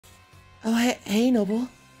Oh, hey, Noble.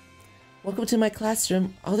 Welcome to my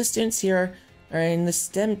classroom. All the students here are in the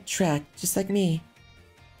STEM track, just like me.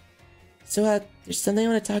 So, there's something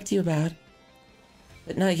I want to talk to you about.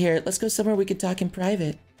 But not here. Let's go somewhere we can talk in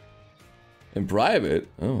private. In private?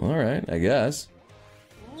 Oh, alright, I guess.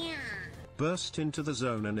 Burst into the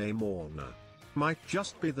zone and a Morna. Might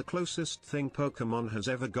just be the closest thing Pokemon has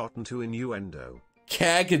ever gotten to innuendo.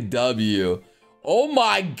 Kakaw. Oh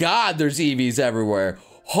my god, there's Eevees everywhere.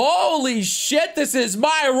 Holy shit, this is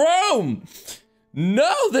my room!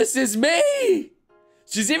 No, this is me!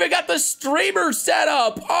 She's even got the streamer set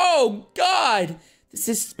up! Oh god! This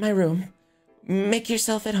is my room. Make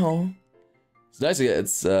yourself at home. It's nice,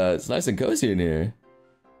 it's nice and cozy in here.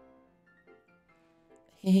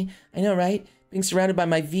 I know, right? Being surrounded by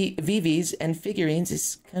my VVs and figurines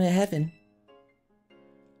is kind of heaven.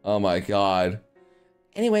 Oh my god.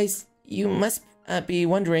 Anyways, you must be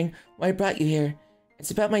wondering why I brought you here.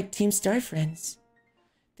 It's about my Team Star friends.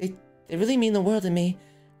 They really mean the world to me,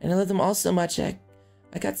 and I love them all so much. I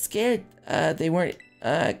got scared they weren't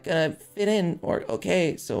gonna fit in or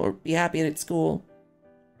or be happy at school.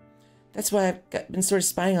 That's why I've been sort of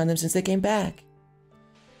spying on them since they came back.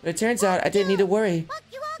 But it turns out I didn't need to worry.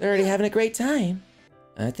 They're already having a great time.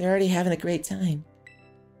 And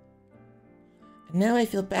now I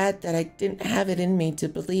feel bad that I didn't have it in me to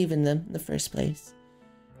believe in them in the first place.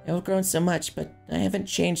 I've grown so much, but I haven't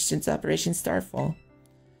changed since Operation Starfall.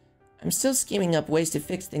 I'm still scheming up ways to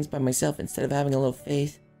fix things by myself instead of having a little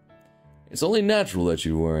faith. It's only natural that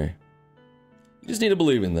you worry. You just need to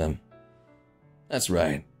believe in them. That's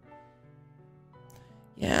right.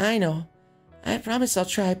 Yeah, I know. I promise I'll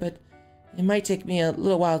try, but it might take me a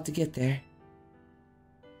little while to get there.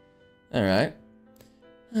 Alright.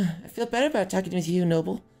 I feel better about talking with you,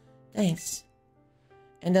 Noble. Thanks.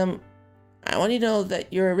 And, I want you to know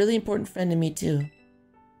that you're a really important friend to me, too.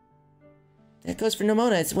 That goes for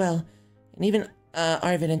Nomona as well, and even,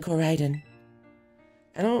 Arvid and Koraiden.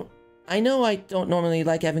 I know I don't normally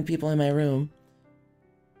like having people in my room,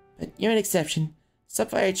 but you're an exception. Stop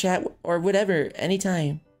by our chat or whatever,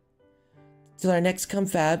 anytime. Till our next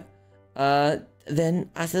confab, then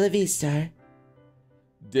hasta la vista.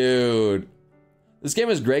 Dude. This game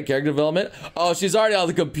has great character development. Oh, she's already on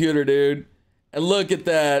the computer, dude. And look at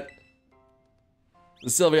that. The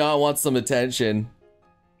Sylveon wants some attention.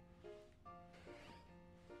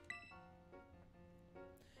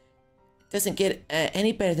 Doesn't get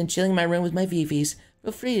any better than chilling in my room with my VVs.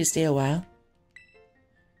 Feel free to stay a while.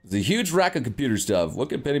 There's a huge rack of computer stuff. What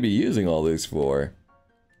could Penny be using all this for?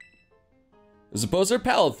 There's a poster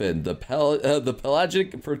Palafin, the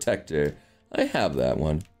pelagic protector. I have that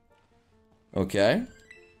one. Okay.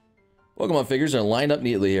 Pokemon figures are lined up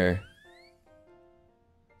neatly here.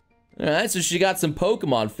 Alright, so she got some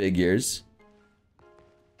Pokemon figures.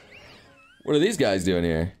 What are these guys doing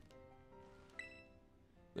here?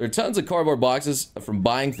 There are tons of cardboard boxes from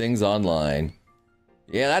buying things online.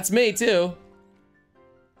 Yeah, that's me too.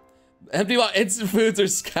 Empty instant foods are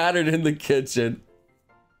scattered in the kitchen.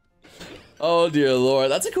 Oh dear lord,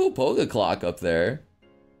 that's a cool Poke clock up there.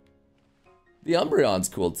 The Umbreon's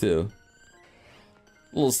cool too.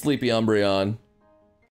 Little sleepy Umbreon.